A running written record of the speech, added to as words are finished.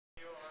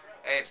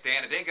it's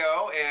Dan and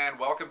Dingo, and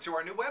welcome to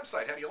our new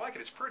website. How do you like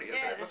it? It's pretty, isn't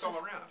it? This Look all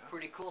is around. Huh?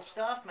 pretty cool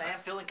stuff, man.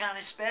 Feeling kind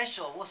of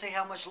special. We'll see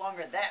how much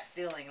longer that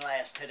feeling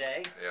lasts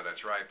today. Yeah,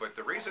 that's right. But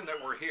the reason that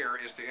we're here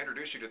is to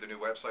introduce you to the new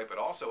website, but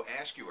also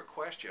ask you a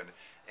question,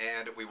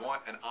 and we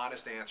want an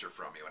honest answer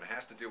from you. And it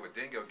has to do with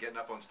Dingo getting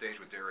up on stage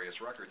with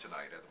Darius Rucker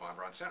tonight at the Von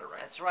Braun Center,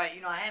 right? That's right.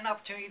 You know, I had an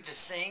opportunity to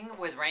sing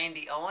with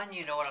Randy Owen.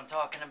 You know what I'm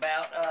talking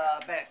about.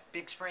 Back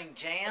Big Spring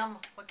Jam.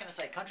 What can I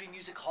say? Country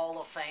Music Hall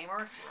of Famer.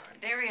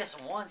 Right. Darius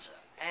once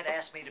had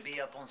asked me to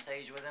be up on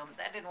stage with him.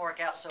 That didn't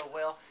work out so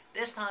well.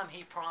 This time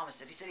he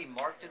promised it. He said he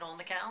marked it on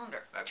the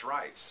calendar. That's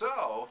right.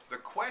 So the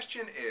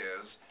question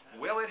is,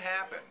 will it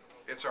happen?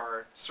 It's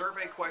our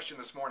survey question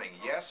this morning,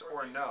 yes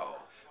or no.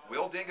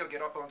 Will Dingo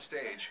get up on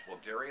stage? Will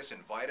Darius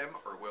invite him,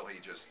 or will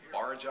he just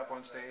barge up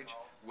on stage?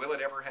 Will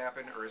it ever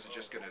happen, or is it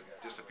just going to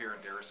disappear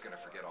and Darius is going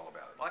to forget all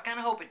about it? Well, I kind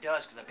of hope it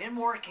does, because I've been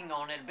working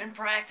on it, I've been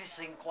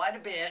practicing quite a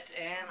bit,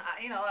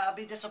 and, I'll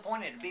be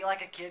disappointed. It'd be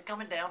like a kid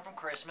coming down from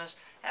Christmas,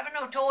 having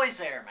no toys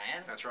there,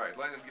 man. That's right.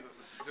 Let's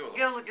do a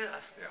little. Go,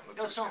 Yeah,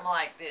 let's go see something this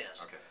like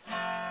this. Okay.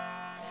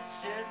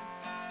 Sit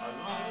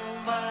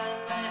alone by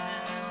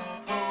lamp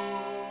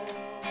post.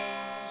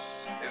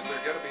 Is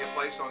there going to be a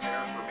place on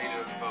there for me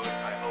to vote?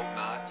 I hope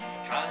not.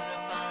 Trying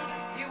to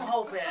find. You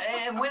hope it.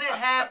 And when it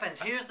happens,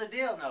 here's the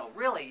deal. No,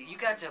 really, you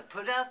got to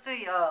put out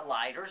the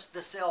lighters,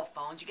 the cell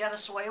phones. You got to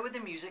sway with the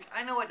music.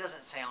 I know it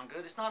doesn't sound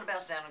good. It's not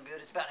about sounding good.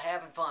 It's about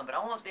having fun. But I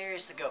want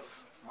Darius to go,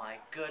 my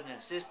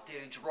goodness, this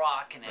dude's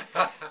rocking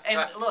it.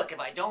 And look, if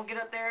I don't get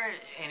up there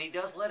and he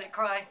does let it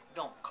cry,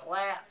 don't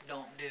clap,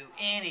 don't do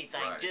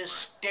anything. Right, Just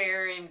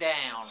stare him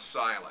down.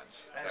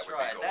 Silence. That's That would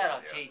be right. gold.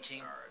 That'll Yeah. teach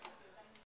him. All right.